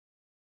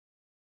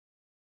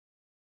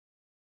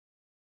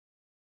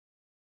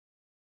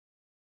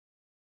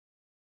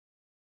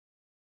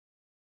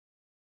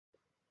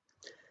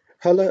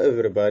Hello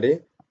everybody.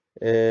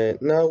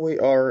 Now we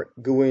are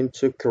going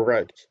to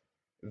correct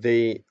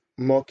the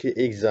mock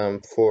exam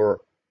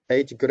for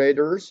 8th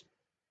graders,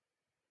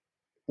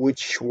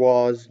 which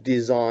was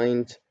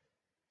designed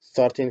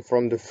starting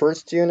from the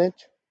first unit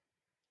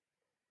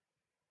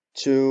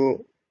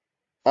to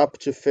up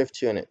to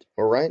 5th unit,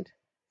 alright?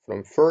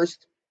 From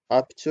first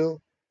up to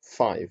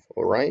 5,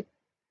 alright?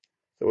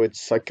 So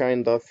it's a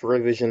kind of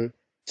revision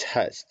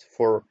test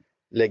for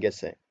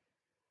legacy.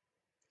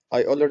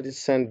 I already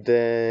sent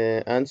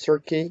the answer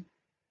key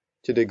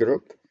to the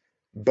group,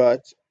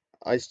 but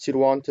I still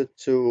wanted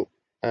to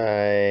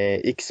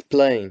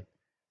explain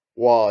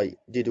why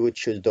did we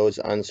choose those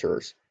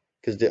answers,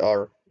 because they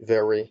are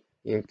very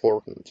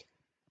important.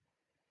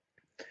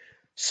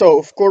 So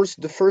of course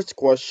the first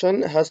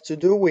question has to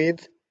do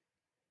with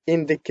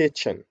in the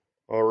kitchen,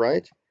 all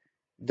right?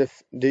 The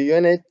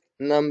unit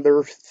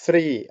number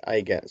 3,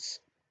 I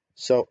guess.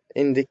 So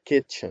in the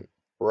kitchen,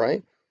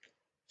 right?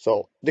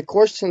 So the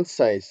question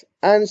says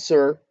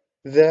answer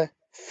the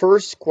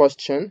first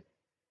question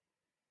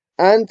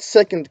and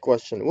second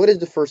question. What is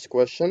the first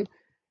question?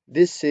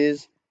 This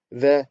is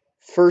the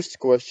first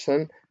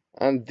question,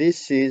 and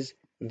this is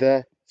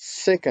the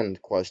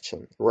second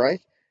question,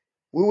 right?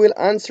 We will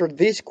answer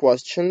these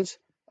questions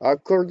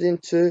according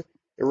to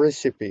a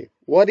recipe.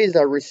 What is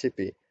a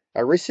recipe?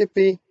 A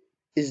recipe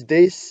is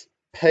this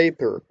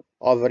paper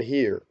over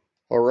here,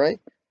 all right?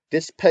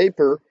 This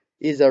paper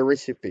is a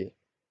recipe,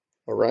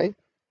 all right?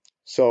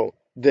 So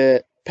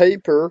the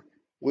paper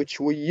which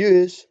we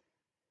use,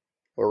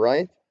 all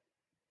right,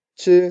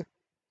 to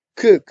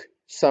cook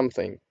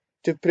something,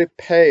 to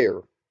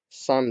prepare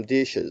some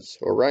dishes,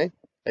 all right?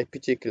 A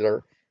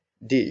particular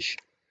dish.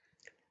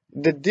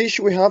 The dish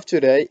we have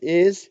today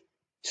is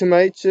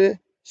tomato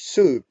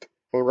soup,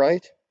 all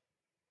right?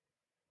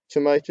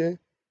 Tomato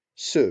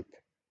soup.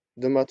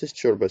 Domates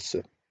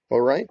çorbası,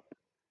 all right?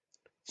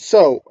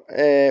 So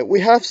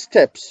we have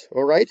steps,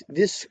 all right?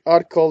 These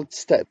are called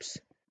steps.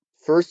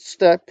 First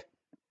step,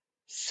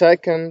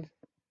 second,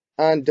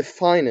 and the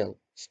final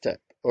step,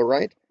 all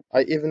right?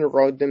 I even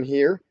wrote them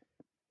here.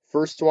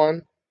 First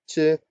 1,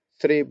 2,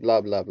 3,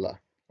 blah, blah, blah.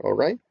 All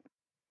right.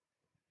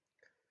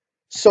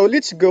 So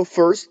let's go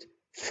first.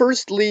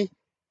 Firstly,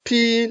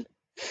 peel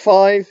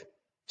 5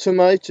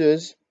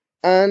 tomatoes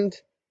and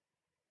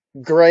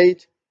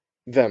grate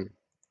them.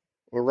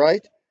 All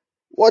right.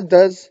 What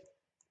does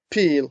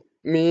peel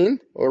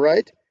mean? All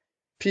right.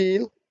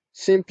 Peel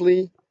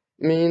simply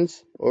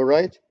means, all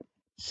right,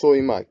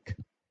 soymak.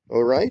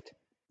 All right.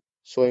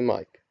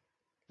 Soymak.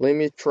 Let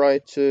me try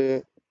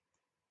to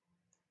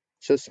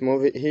just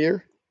move it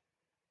here.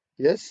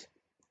 Yes.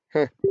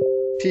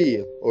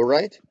 Peel. All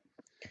right.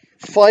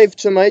 5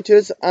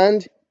 tomatoes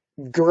and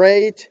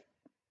grate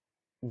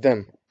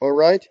them. All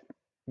right.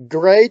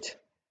 Grate,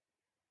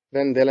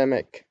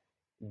 rendelemek.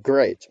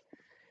 Grate.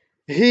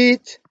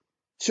 Heat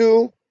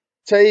 2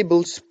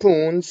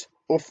 tablespoons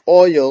of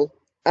oil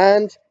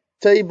and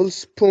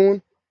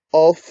tablespoon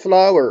of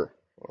flour.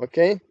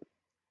 Okay.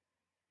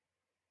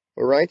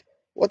 All right.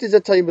 What is a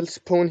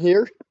tablespoon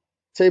here?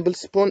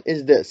 Tablespoon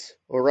is this.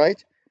 All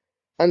right.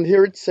 And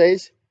here it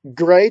says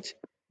grate.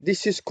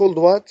 This is called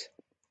what?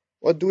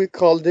 What do we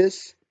call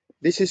this?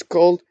 This is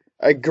called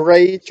a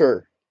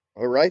grater.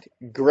 All right,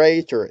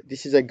 grater.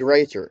 This is a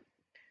grater.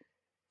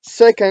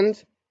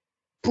 Second,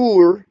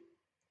 pour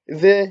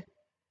the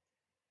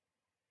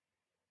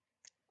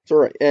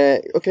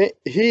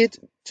heat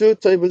 2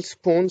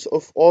 tablespoons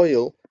of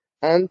oil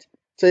and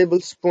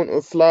tablespoon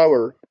of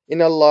flour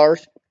in a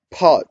large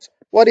pot.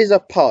 What is a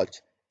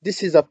pot?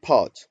 This is a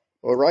pot.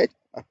 All right,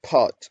 a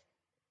pot.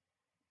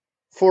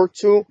 For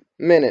 2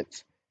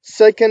 minutes.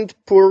 Second,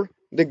 pour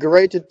the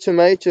grated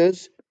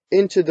tomatoes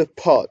into the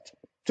pot.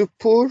 To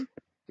pour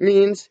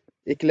means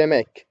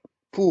eklemek.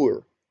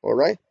 Pour, all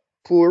right?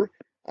 Pour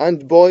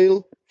and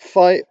boil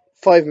 5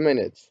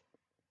 minutes.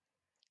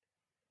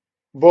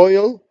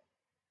 Boil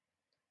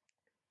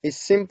is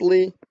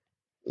simply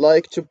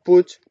like to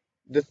put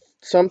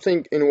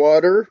something in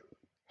water,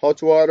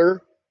 hot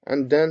water,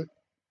 and then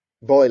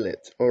boil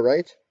it, all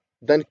right?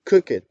 Then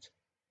cook it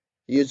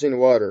using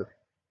water.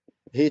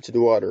 Heat the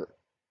water.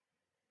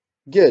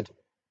 Good.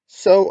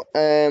 So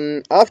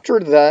after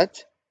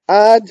that,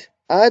 add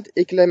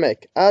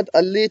eklemek. Add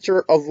a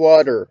liter of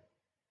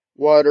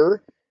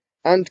water,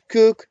 and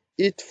cook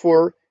it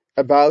for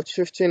about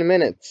 15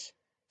 minutes.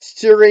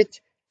 Stir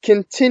it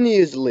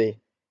continuously.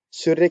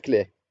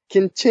 Sürekli.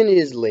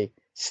 Continuously.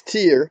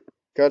 Stir.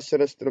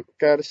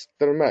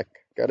 Karıştırmak.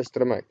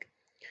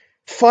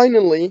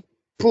 Finally,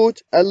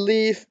 put a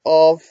leaf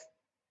of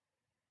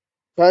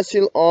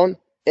basil on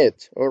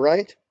it. All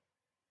right?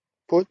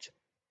 Put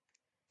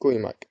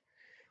koymak.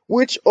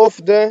 Which of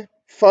the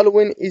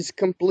following is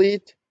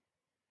complete,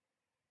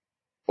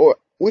 or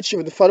which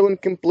of the following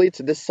completes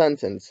the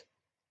sentence?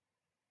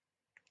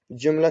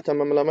 Cümle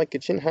tamamlamak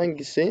için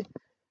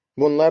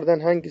bunlardan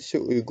hangisi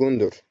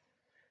uygundur?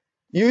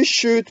 You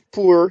should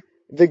pour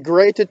the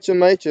grated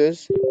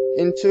tomatoes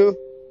into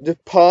the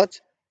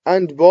pot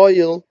and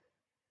boil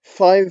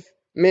 5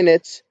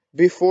 minutes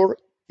before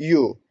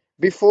you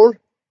Before,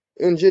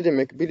 önce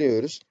demek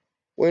biliyoruz.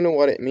 We know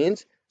what it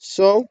means.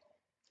 So,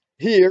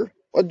 here,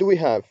 what do we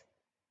have?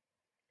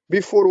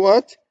 Before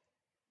what?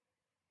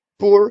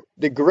 Pour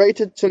the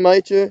grated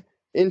tomato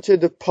into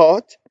the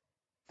pot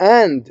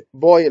and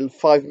boil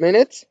 5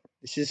 minutes.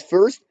 This is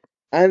first.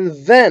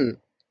 And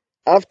then,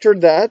 after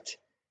that,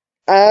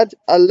 add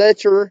a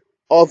liter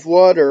of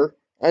water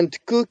and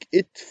cook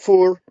it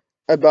for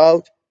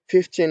about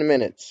 15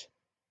 minutes.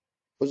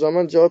 O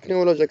zaman cevap ne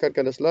olacak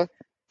arkadaşlar?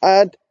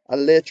 Add a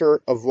liter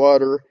of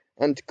water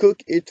and cook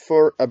it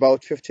for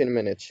about 15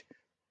 minutes.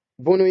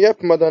 Bunu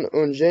yapmadan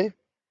önce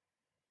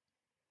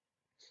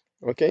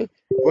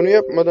Bunu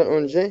yapmadan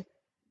önce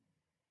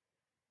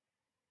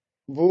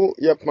bu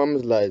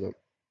yapmamız lazım.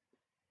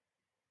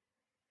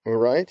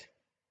 Alright?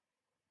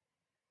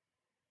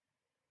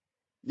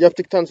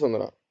 Yaptıktan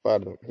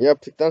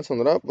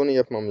sonra bunu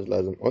yapmamız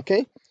lazım.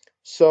 Okay?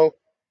 So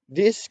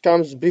this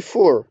comes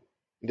before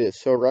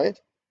this,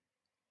 alright?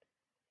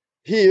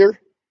 Here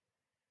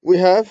we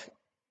have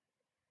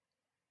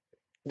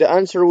the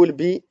answer will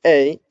be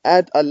A.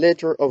 Add a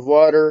liter of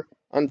water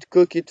and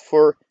cook it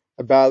for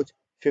about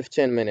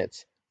 15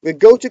 minutes. We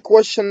go to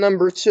question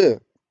number 2.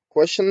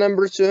 Question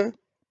number 2.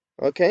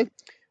 Okay.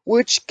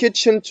 Which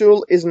kitchen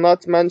tool is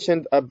not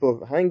mentioned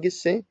above?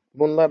 Hangisi?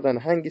 Bunlardan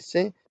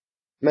hangisi?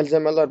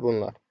 Malzemeler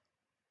bunlar.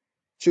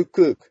 To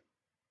cook.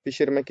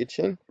 Pişirmek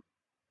için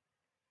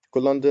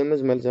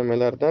kullandığımız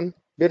malzemelerden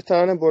bir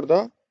tane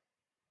burada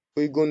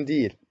uygun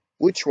değil.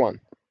 Which one?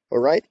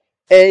 Alright.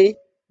 A,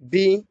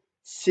 B,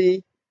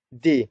 C,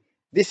 D.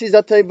 This is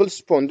a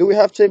tablespoon. Do we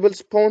have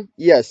tablespoon?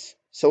 Yes.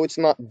 So it's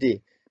not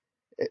D.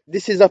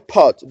 This is a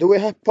pot. Do we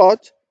have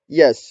pot?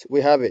 Yes,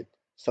 we have it.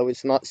 So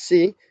it's not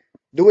C.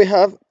 Do we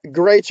have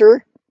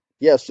grater?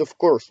 Yes, of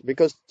course,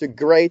 because to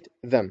grate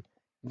them.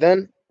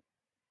 Then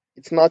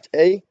it's not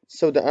A,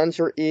 so the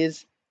answer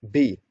is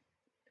B.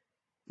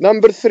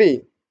 Number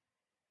 3.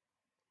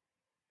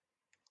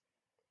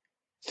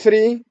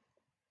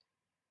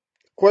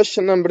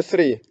 Question number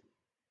 3.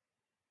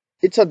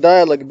 It's a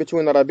dialogue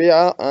between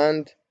Rabia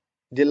and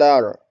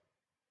Dilara.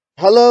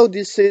 Hello,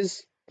 this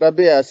is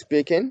Rabia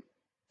speaking.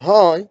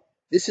 Hi,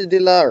 this is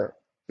Dilara.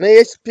 May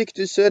I speak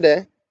to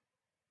Sude?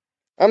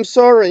 I'm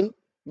sorry,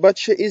 but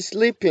she is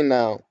sleeping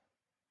now.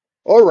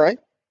 Alright.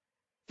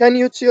 Can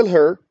you tell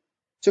her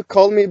to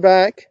call me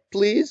back,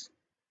 please?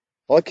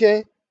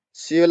 Okay,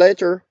 see you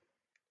later.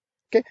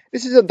 Okay,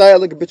 this is a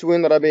dialogue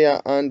between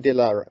Rabia and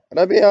Dilara.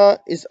 Rabia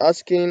is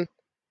asking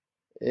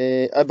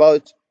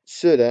about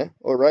Sude,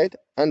 alright,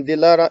 and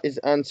Dilara is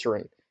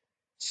answering.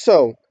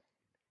 So,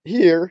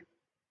 here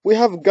we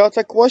have got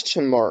a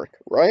question mark,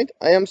 right?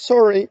 I am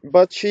sorry,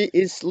 but she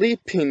is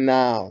sleeping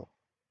now.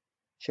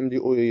 Şimdi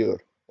uyuyor,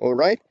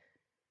 alright?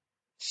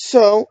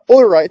 So,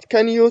 alright,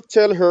 can you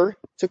tell her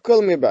to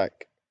call me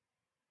back?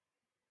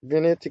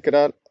 Beni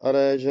tekrar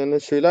arayacağını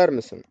söyler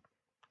misin?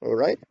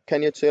 Alright,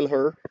 can you tell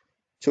her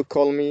to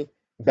call me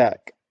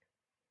back?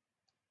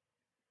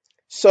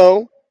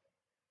 So,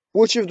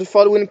 which of the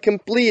following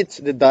completes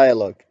the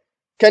dialogue?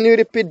 Can you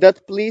repeat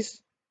that,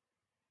 please?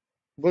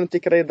 Bunu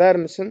tekrar eder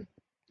misin?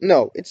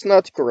 No, it's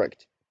not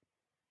correct.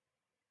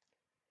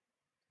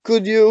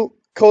 Could you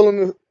call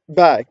me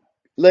back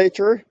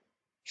later?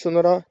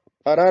 Sonra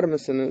arar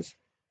mısınız?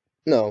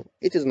 No,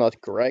 it is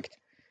not correct.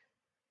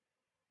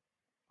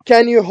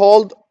 Can you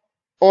hold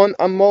on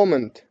a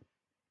moment?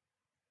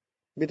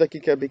 Bir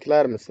dakika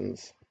bekler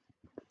misiniz?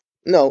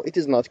 No, it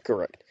is not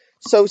correct.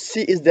 So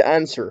C is the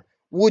answer.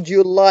 Would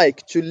you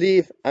like to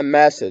leave a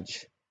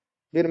message?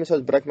 Bir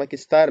mesaj bırakmak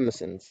ister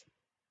misiniz?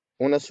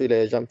 Ona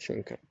söyleyeceğim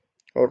çünkü.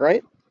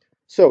 Alright?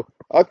 So,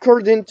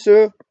 according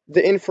to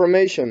the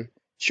information,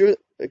 choose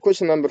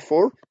question number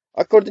 4.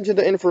 According to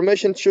the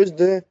information, choose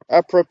the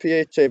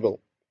appropriate table.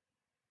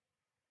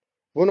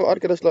 Bunu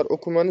arkadaşlar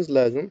okumanız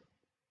lazım.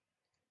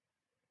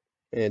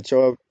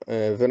 Cevap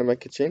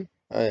vermek için.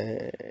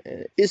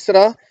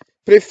 Isra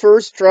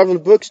prefers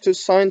travel books to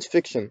science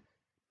fiction.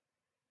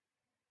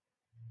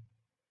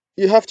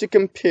 You have to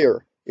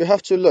compare. You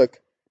have to look.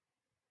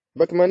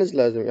 Bakmanız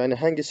lazım. Yani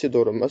hangisi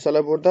doğru?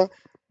 Mesela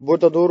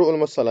burada doğru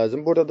olması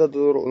lazım. Burada da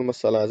doğru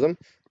olması lazım.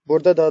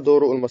 Burada da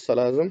doğru olması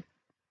lazım.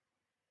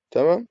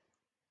 Tamam.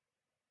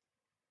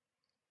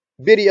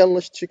 Bir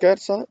yanlış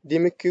çıkarsa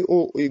demek ki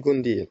o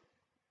uygun değil.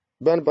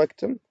 Ben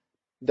baktım.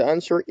 The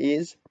answer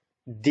is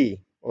D.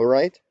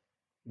 Alright?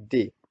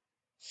 D.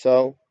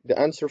 So, the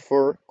answer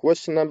for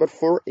question number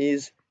 4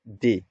 is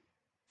D.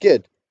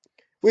 Good.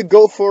 We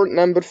go for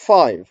number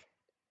 5.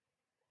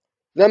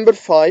 Number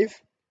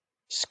 5.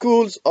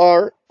 Schools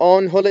are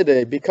on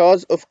holiday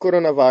because of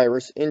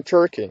coronavirus in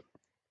Turkey.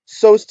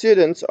 So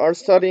students are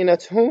studying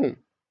at home.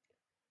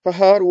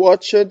 Fahar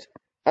watched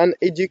an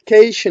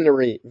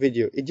educationary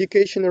video.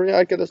 Educationary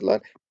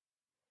arkadaşlar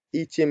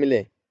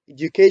eğitimli.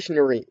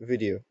 Educationary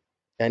video.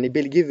 Yani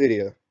bilgi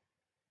veriyor.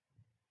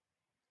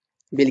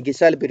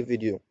 Bilgisel bir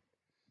video.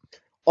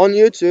 On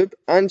YouTube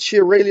and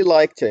she really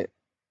liked it.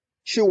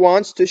 She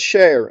wants to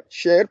share.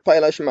 Share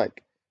paylaşmak.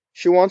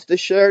 She wants to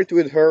share it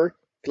with her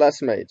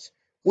classmates.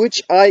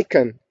 Which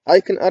icon?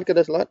 Icon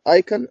arkadaşlar.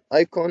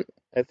 Icon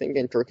I think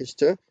in Turkish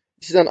too.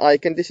 This is an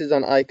icon, this is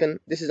an icon,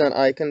 this is an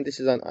icon, this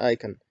is an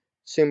icon.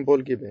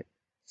 Symbol gibi.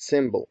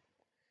 Symbol.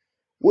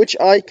 Which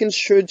icon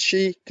should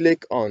she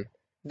click on?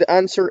 The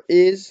answer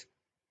is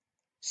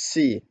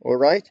C,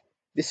 alright?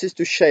 This is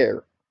to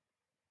share.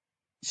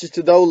 This is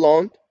to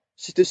download.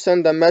 This is to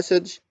send a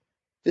message.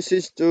 This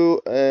is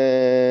to,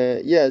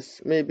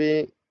 yes,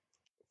 maybe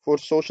for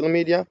social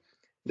media.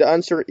 The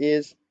answer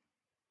is,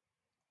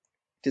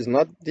 it is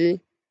not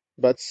D,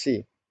 but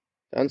C.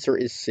 The answer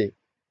is C.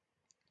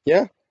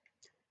 Yeah?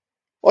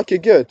 Okay,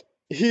 good.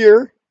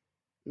 Here,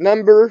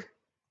 number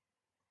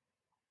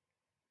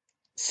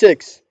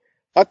 6.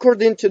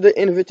 According to the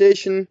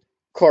invitation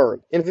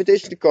card.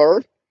 Invitation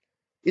card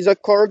is a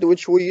card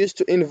which we use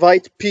to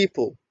invite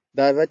people.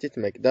 Davet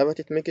etmek. Davet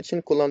etmek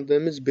için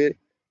kullandığımız bir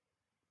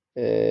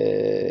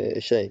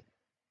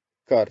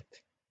kart.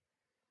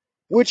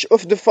 Which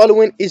of the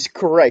following is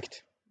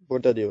correct?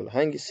 Burada diyor.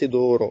 Hangisi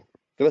doğru?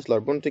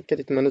 Arkadaşlar bunu dikkat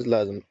etmeniz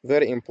lazım.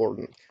 Very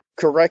important.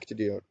 Correct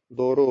diyor.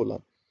 Doğru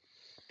olan.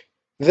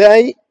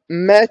 They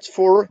met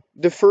for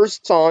the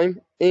first time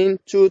in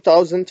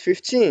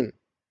 2015.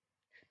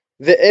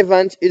 The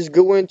event is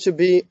going to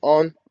be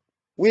on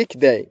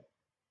weekday.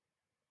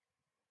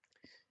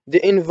 The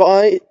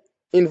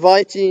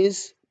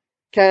invitees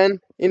can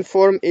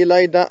inform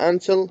İlayda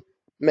until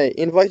May.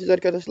 Invitees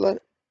arkadaşlar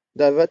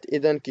davet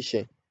eden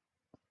kişi.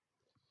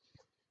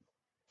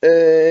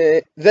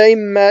 They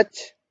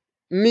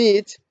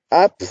meet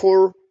up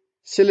for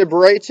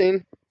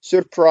celebrating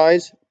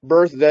surprise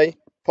birthday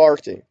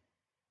party.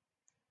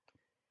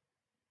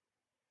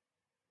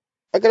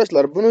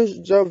 Arkadaşlar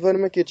bunu cevap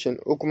vermek için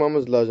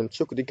okumamız lazım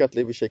çok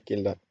dikkatli bir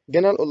şekilde.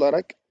 Genel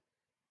olarak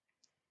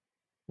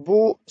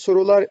bu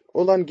sorular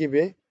olan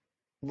gibi,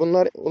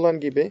 bunlar olan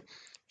gibi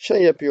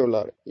şey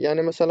yapıyorlar.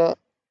 Yani mesela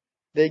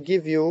they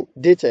give you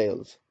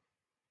details.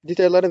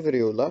 Detayları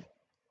veriyorlar.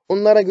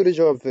 Onlara göre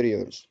cevap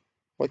veriyoruz.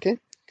 Okay?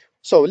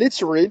 So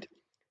let's read.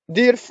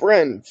 Dear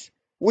friends,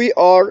 we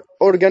are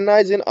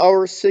organizing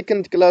our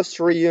second class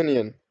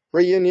reunion.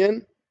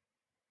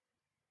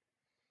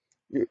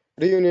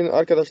 Reunion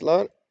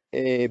arkadaşlar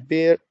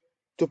bir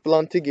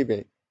toplantı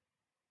gibi.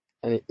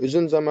 Yani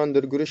uzun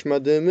zamandır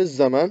görüşmediğimiz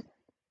zaman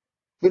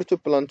bir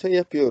toplantı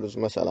yapıyoruz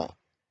mesela.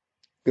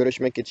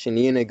 Görüşmek için,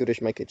 yine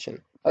görüşmek için.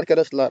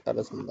 Arkadaşlar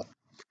arasında.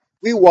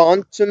 We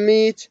want to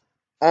meet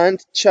and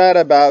chat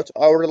about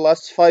our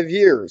last 5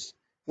 years.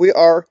 We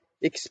are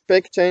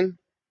expecting,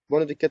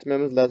 bunu dikkat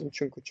etmemiz lazım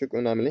çünkü çok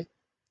önemli.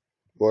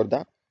 Bu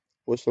arada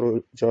bu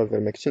soru cevap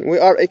vermek için.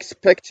 We are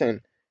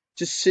expecting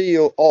to see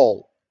you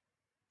all.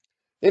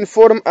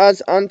 Inform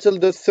us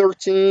until the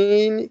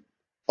 13th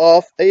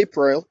of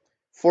April.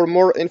 For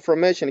more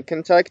information,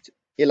 contact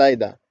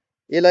İlayda.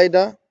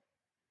 İlayda,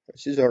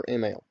 this is her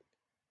email.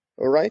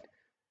 Alright?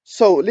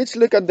 So, let's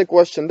look at the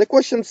question. The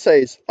question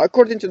says,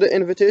 according to the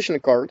invitation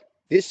card,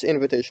 this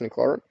invitation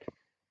card,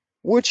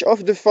 which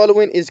of the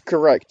following is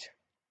correct?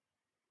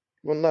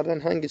 Bunlardan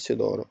hangisi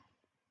doğru?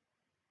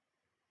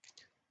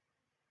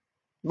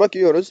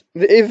 Bakıyoruz.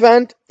 The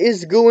event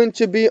is going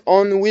to be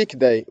on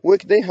weekday.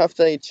 Weekday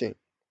hafta içi.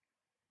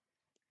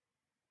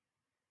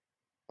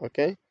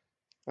 Okay?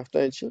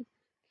 Hafta içi.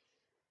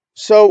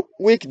 So,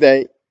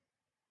 weekday.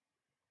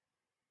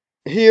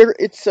 Here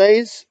it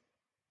says,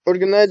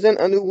 organizing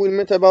and we will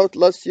meet about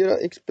last year,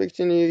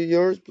 expecting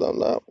yours, blah,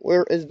 blah.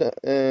 Where is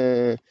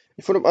the,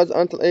 inform us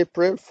until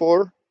April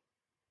for,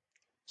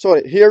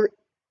 sorry,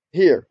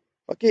 here.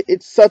 Okay,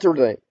 it's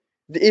Saturday.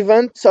 The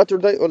event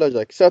Saturday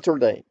olacak.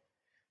 Saturday,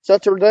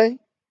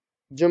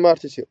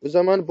 cumartesi. O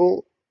zaman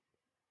bu,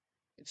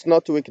 it's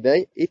not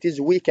weekday, it is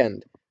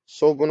weekend.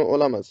 So bunu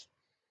olamaz.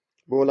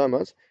 Bu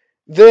olamaz.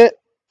 The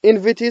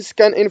invitees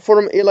can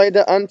inform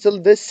İlayda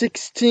until the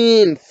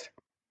 16th.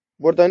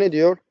 Burada ne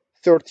diyor?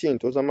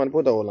 13th. O zaman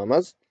bu da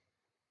olamaz.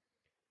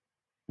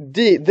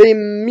 D. They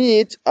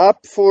meet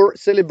up for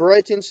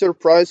celebrating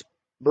surprise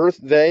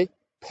birthday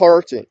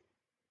party.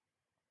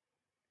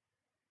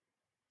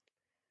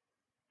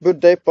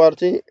 Birthday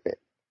party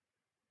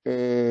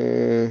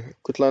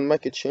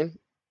kutlanmak için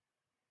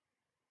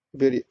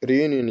bir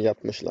reunion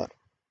yapmışlar.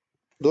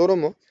 Doğru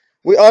mu?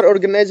 We are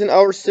organizing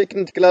our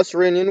second class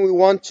reunion. We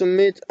want to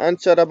meet and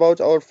chat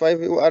about our 5.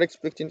 We are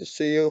expecting to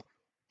see you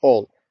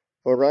all.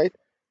 Alright?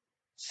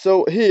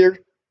 So here,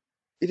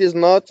 it is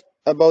not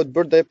about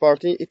birthday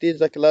party. It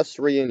is a class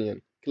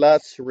reunion.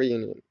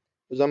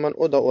 O zaman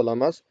o da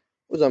olamaz.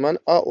 O zaman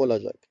A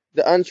olacak.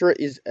 The answer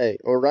is A.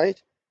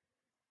 Alright?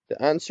 The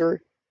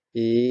answer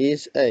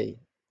is A.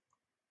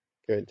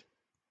 Good.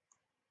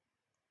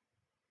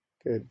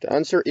 The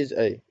answer is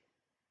A.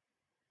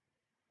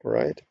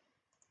 Alright?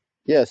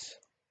 Yes.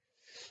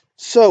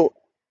 So,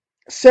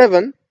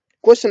 7.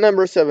 Question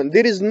number 7.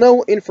 There is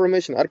no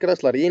information.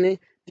 Arkadaşlar yine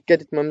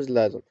dikkat etmemiz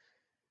lazım.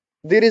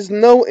 There is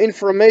no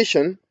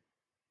information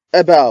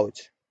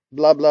about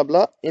blah blah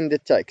blah in the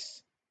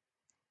text.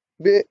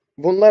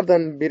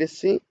 Bunlardan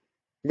birisi,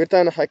 bir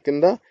tane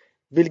hakkında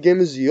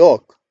bilgimiz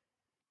yok.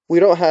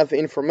 We don't have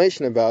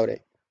information about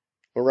it.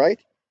 Alright?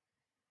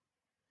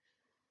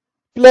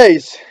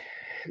 Place.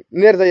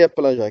 Nerede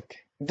yapılacak?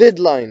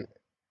 Deadline.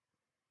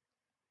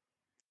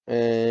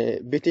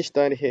 Bitiş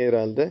tarihi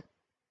herhalde.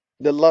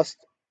 The last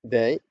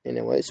day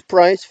anyways.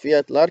 Price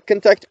fiyatlar.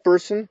 Contact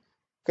person.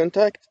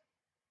 Contact.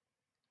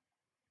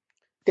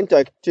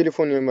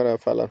 Telefon numara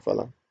falan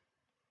falan.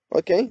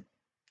 Okay.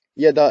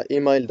 Ya da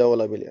email de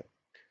olabilir.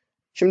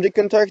 Şimdi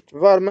contact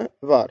var mı?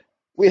 Var.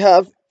 We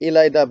have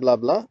İlayda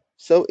blah blah.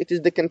 So it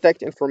is the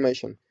contact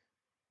information.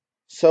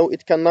 So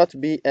it cannot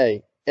be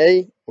A.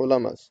 A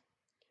olamaz.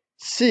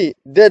 C.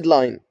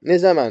 Deadline. Ne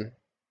zaman?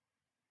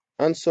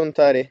 En son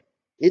tarih.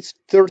 It's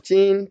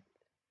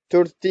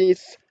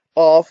 30th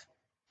of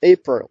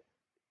April.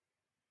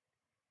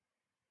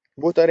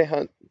 Bu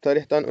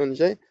tarihten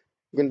önce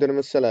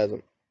göndermesi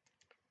lazım.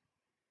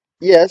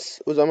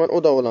 Yes, o zaman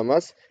o da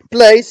olamaz.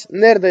 Place,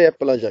 nerede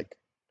yapılacak?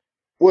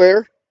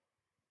 Where?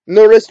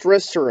 Nearest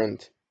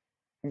restaurant.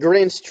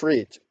 Green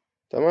Street.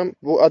 Tamam,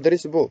 bu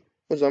adres bu.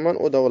 O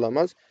zaman o da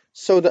olamaz.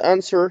 So the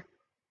answer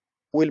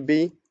will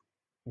be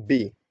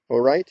B.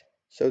 Alright?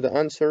 So the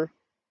answer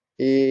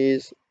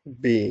is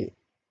B.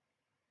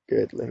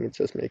 Good, let me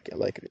just make it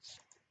like this.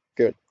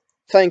 Good,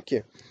 thank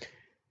you.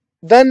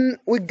 Then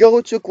we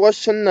go to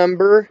question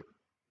number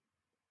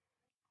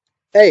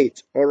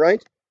 8,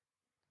 alright?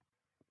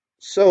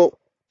 So,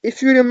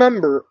 if you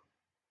remember,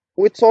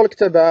 we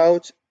talked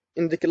about,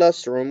 in the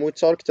classroom, we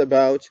talked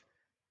about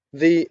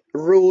the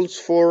rules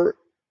for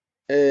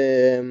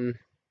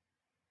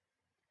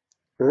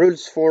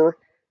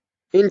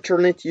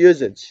internet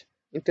usage.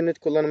 İnternet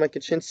kullanmak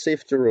için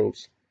safety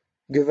rules.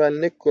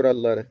 Güvenlik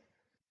kuralları.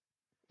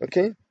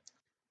 Okay?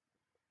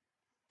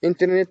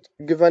 İnternet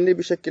güvenli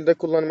bir şekilde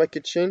kullanmak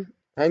için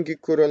hangi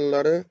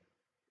kuralları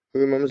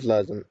uymamız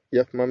lazım,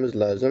 yapmamız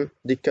lazım,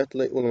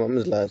 dikkatli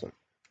olmamız lazım.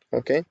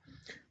 Okay?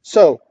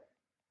 So,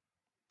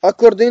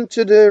 according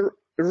to the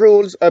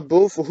rules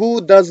above,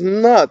 who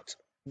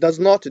does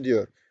not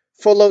diyor,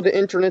 follow the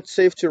internet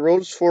safety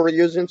rules for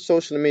using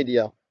social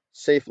media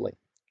safely.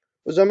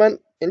 O zaman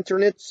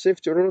internet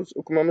safety rules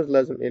okumamız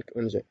lazım ilk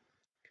önce.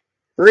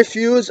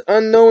 Refuse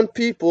unknown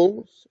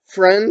people's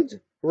friend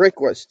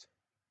request.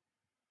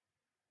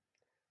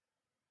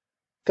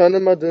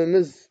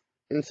 Tanımadığımız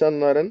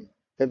insanların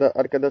ya da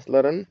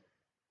arkadaşların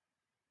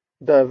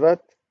davet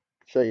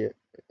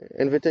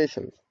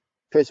invitations,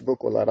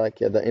 Facebook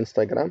olarak ya da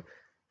Instagram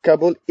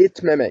kabul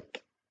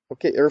etmemek.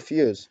 Okay,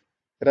 refuse,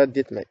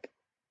 reddetmek.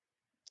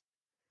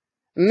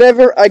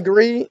 Never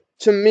agree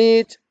to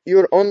meet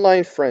your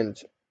online friend.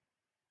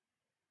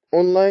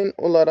 Online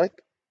olarak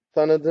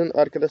tanıdığın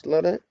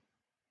arkadaşlara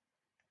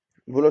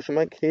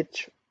buluşmak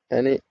hiç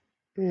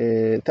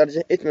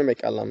tercih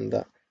etmemek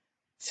anlamında.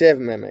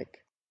 Sevmemek.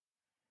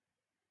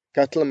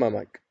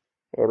 Katılmamak.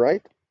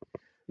 Alright?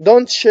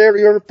 Don't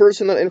share your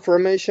personal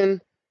information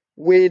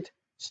with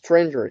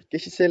strangers.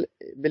 Kişisel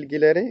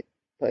bilgileri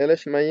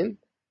paylaşmayın.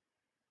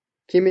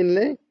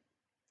 Kiminle?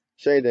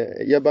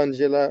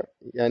 Yabancılar,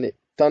 yani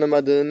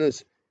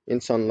tanımadığınız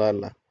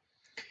insanlarla.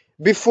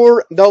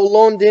 Before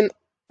downloading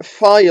a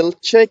file,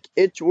 check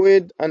it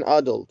with an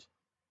adult.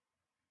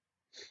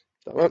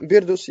 Tamam,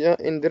 bir dosya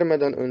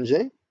indirmeden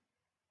önce,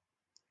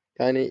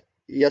 yani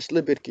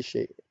yaşlı bir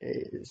kişi,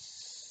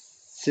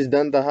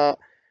 sizden daha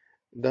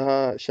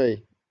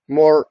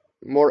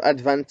more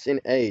advanced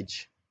in age,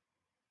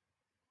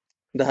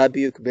 daha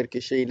büyük bir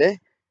kişiyle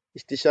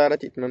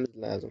istişaret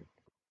etmemiz lazım.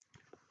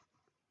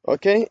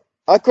 Okay?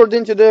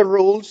 According to the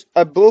rules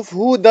above,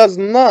 who does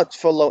not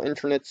follow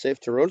internet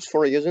safety rules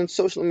for using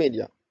social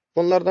media?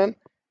 Bunlardan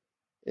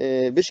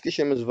 5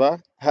 kişimiz var.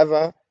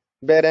 Hava,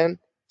 Beren,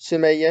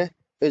 Sümeyye,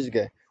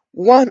 Özge.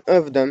 One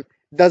of them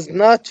does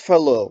not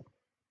follow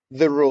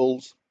the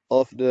rules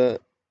of the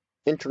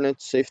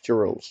internet safety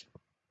rules.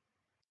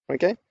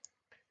 Okay?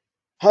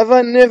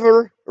 Hava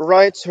never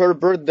writes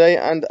her birthday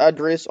and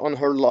address on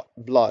her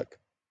blog.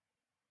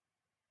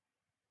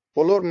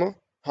 Olur mu?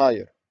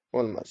 Hayır,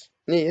 olmaz.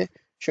 Niye?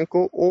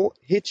 Çünkü o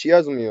hiç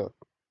yazmıyor.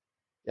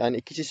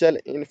 Yani kişisel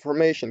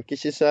information,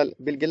 kişisel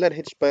bilgiler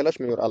hiç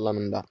paylaşmıyor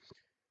anlamında.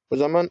 O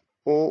zaman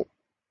o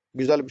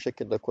güzel bir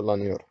şekilde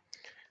kullanıyor.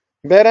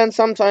 Beren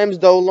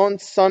sometimes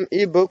downloads some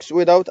e-books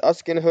without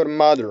asking her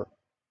mother.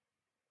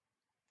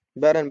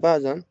 Beren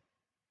bazen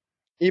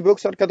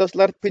e-books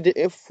arkadaşlar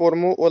PDF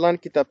formu olan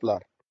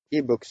kitaplar.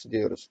 E-books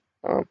diyoruz.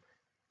 Tamam.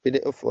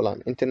 PDF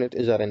olan internet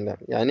üzerinden.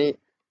 Yani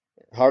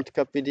hard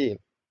copy değil.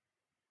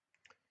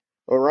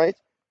 Alright.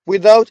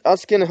 Without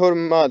asking her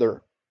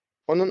mother.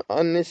 Onun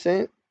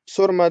annesi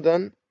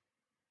sormadan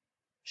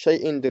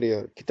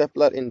indiriyor.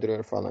 Kitaplar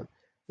indiriyor falan.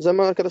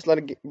 Zaman arkadaşlar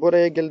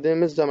buraya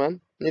geldiğimiz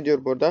zaman ne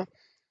diyor burada?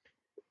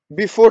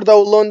 Before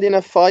downloading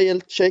a file,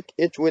 check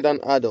it with an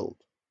adult.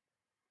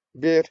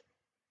 Bir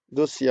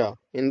dosya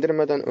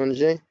indirmeden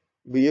önce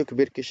büyük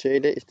bir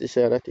kişiyle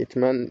istişaret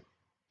etmen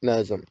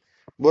lazım.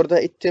 Burada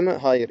etti mi?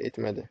 Hayır,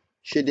 etmedi.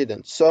 She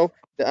didn't. So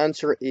the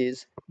answer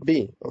is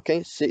B.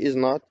 Okay? C is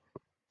not.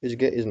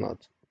 Özge is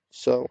not.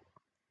 So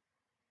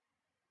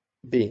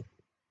B.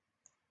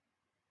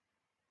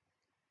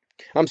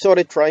 I'm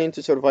sorry trying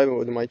to survive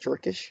with my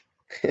Turkish.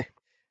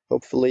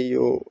 Hopefully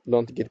you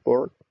don't get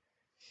bored.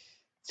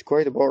 It's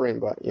quite boring,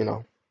 but you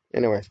know,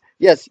 Anyways,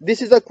 yes,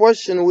 this is a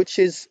question which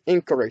is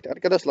incorrect.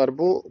 Arkadaşlar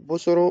bu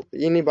soru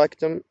yeni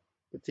baktım,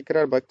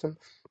 tekrar baktım.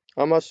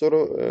 Ama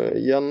soru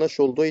yanlış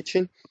olduğu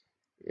için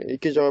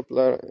iki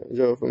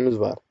cevabımız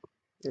var.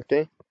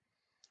 Okay.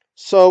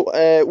 So,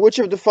 which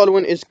of the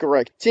following is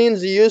correct?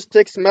 Teens use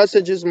text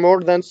messages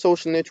more than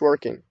social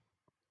networking.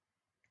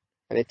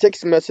 Yani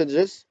text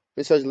messages,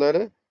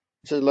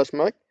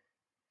 mesajlaşmak.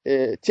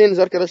 Teens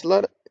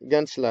arkadaşlar,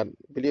 gençler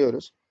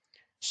biliyoruz.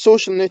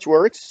 Social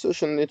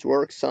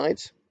network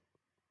sites.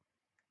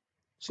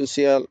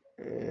 Sosyal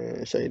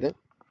şeyde.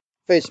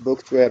 Facebook,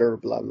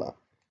 Twitter, blah blah.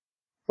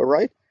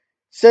 Alright?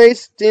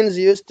 Says teens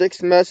use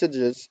text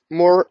messages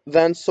more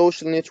than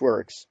social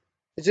networks.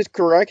 Is it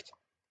correct?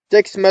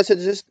 Text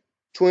messages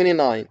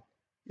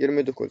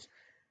 29.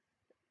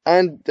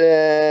 And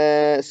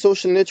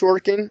social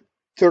networking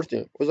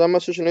 30. O zaman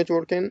social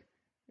networking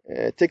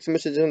text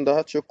message'in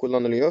daha çok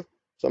kullanılıyor. O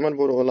zaman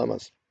bu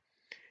olamaz.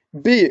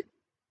 B.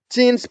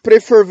 Teens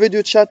prefer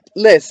video chat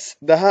less.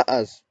 Daha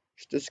az.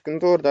 İşte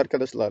sıkıntı orada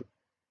arkadaşlar.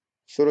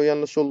 Soru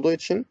yanlış olduğu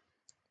için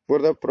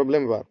burada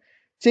problem var.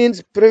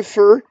 Teens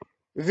prefer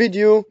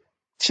video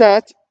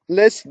chat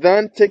less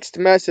than text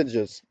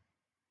messages.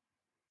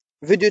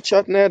 Video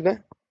chat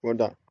nerede?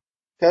 Burada.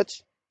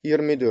 Kaç?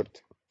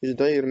 24.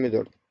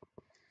 %24.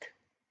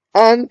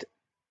 And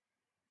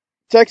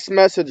text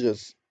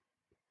messages.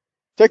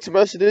 Text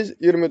messages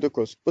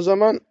 29. O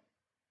zaman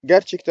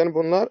gerçekten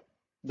bunlar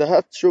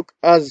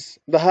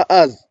daha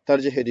az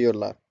tercih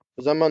ediyorlar.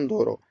 O zaman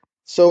doğru.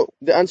 So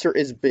the answer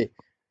is B.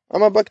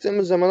 Ama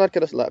baktığımız zaman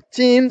arkadaşlar,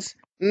 teens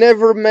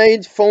never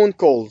made phone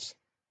calls.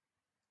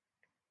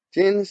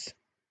 Teens,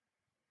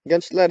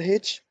 gençler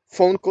hiç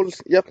phone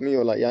calls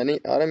yapmıyorlar. Yani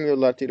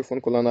aramıyorlar telefon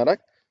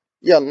kullanarak.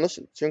 Yanlış.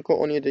 Çünkü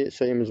 17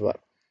 sayımız var.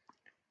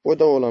 O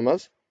da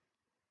olamaz.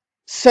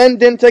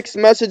 Sending text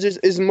messages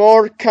is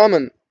more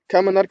common.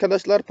 Common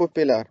arkadaşlar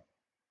popüler.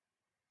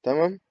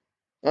 Tamam.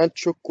 En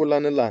çok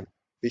kullanılan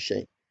bir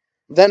şey.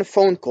 Then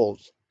phone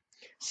calls.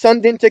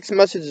 Sending text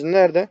messages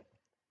nerede?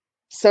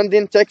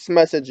 Sending text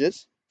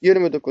messages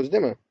 29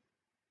 değil mi?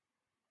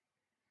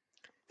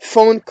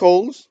 Phone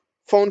calls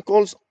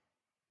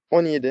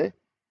 17.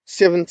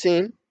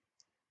 17.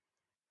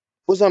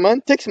 O zaman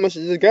text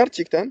messages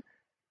gerçekten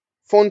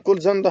phone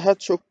calls'dan daha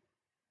çok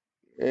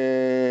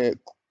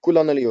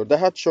kullanılıyor.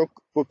 Daha çok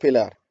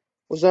popüler.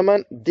 O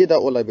zaman D de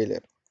olabilir.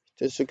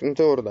 İşte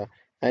sıkıntı orada.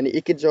 Yani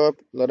iki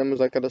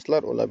cevaplarımız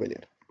arkadaşlar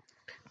olabilir.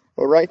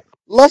 Alright.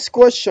 Last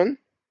question.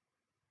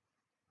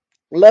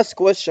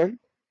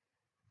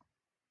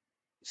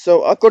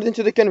 So, according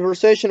to the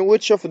conversation,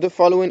 which of the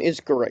following is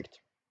correct?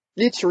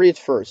 Let's read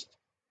first.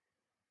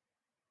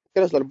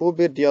 Arkadaşlar bu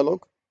bir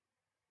diyalog.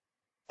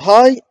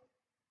 Hi,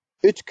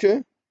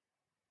 Ütku.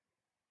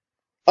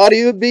 Are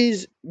you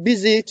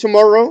busy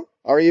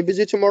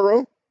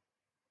tomorrow?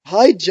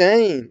 Hi,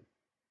 Jane.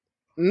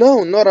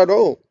 No, not at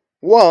all.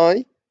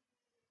 Why?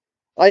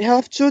 I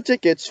have 2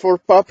 tickets for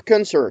pop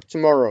concert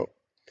tomorrow.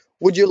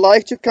 Would you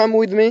like to come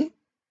with me?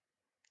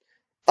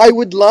 I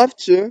would love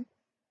to,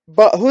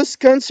 but whose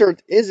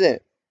concert is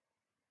it?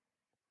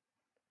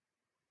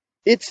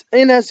 It's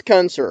Ina's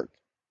concert.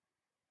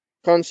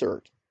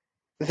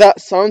 That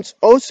sounds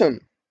awesome.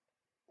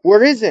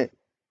 Where is it?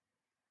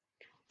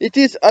 It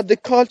is at the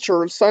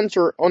Cultural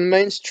Center on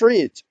Main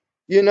Street.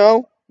 You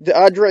know the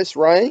address,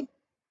 right?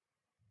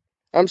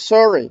 I'm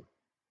sorry,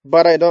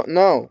 but I don't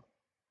know.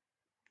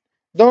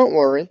 Don't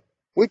worry,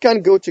 we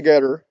can go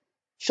together.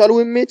 Shall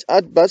we meet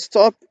at bus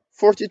stop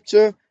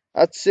 42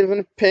 at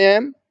 7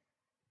 p.m.?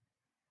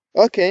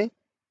 Okay,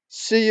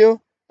 see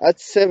you at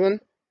 7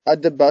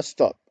 at the bus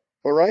stop.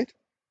 Alright?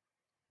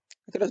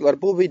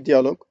 Arkadaşlar bu bir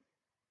diyalog.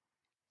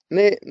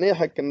 Ne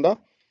hakkında?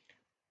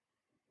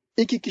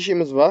 İki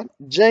kişimiz var.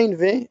 Jane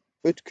ve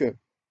Ütku.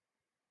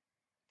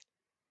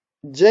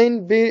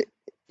 Jane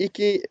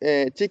iki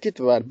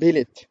ticket var.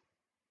 Bilet.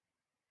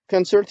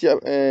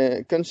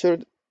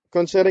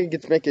 Konsere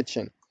gitmek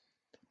için.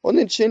 Onun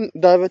için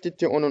davet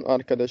etti onun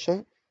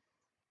arkadaşa.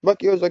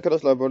 Bakıyoruz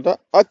arkadaşlar burada.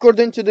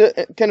 According to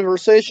the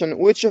conversation,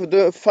 which of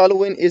the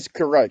following is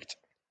correct?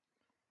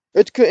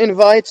 Ütku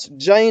invites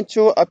Jane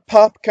to a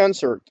pop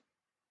concert.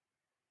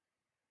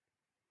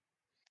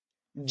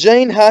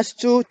 Jane has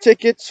 2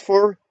 tickets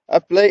for a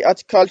play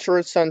at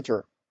Cultural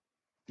Center.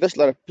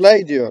 Arkadaşlar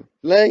play diyor.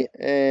 Play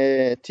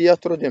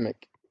tiyatro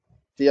demek.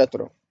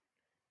 Tiyatro.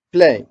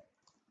 Play.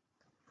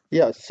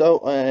 Yeah, so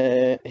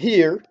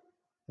here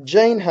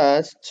Jane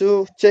has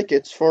 2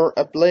 tickets for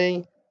a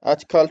play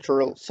at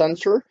Cultural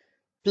Center.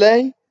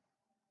 Play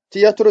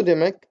tiyatro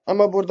demek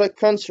ama burada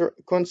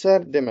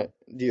konser demek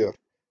diyor.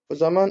 O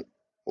zaman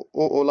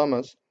o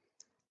olamaz.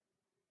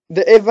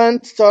 The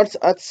event starts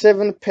at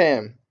 7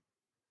 p.m.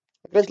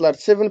 Arkadaşlar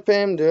 7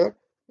 p.m. diyor.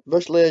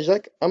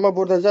 Başlayacak ama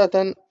burada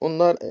zaten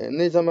onlar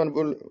ne zaman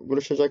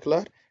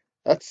buluşacaklar?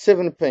 At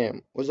 7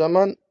 p.m. O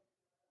zaman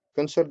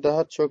konser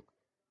daha çok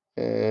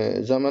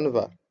zamanı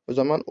var. O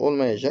zaman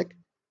olmayacak.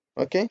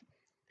 Okay?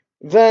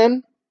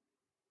 Then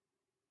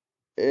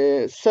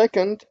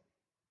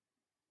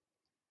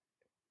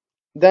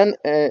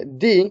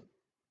D.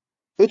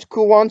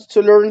 Utku wants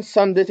to learn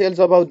some details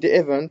about the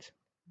event.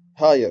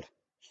 Hayır,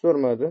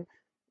 sormadı.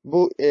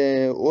 Bu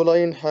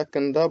olayın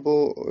hakkında,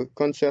 bu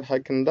konser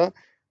hakkında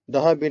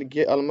daha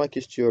bilgi almak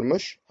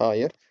istiyormuş.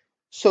 Hayır.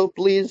 So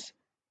please,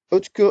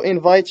 Utku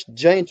invites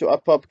Jane to a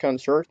pop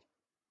concert.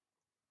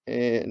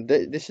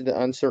 This is the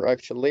answer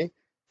actually.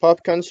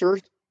 Pop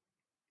concert.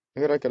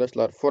 Evet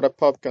arkadaşlar, for a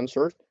pop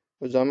concert.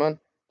 O zaman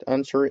the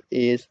answer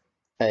is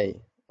A.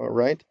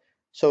 Alright.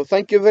 So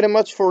thank you very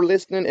much for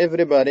listening,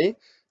 everybody.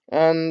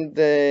 And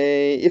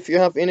if you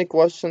have any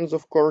questions,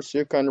 of course,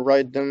 you can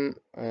write them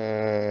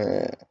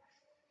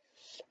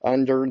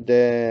under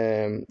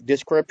the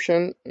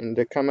description in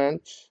the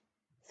comments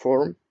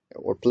form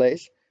or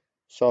place.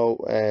 So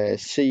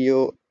see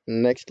you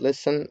next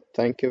lesson.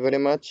 Thank you very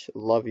much.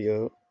 Love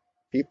you,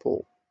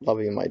 people.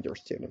 Love you, my dear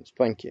students.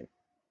 Thank you.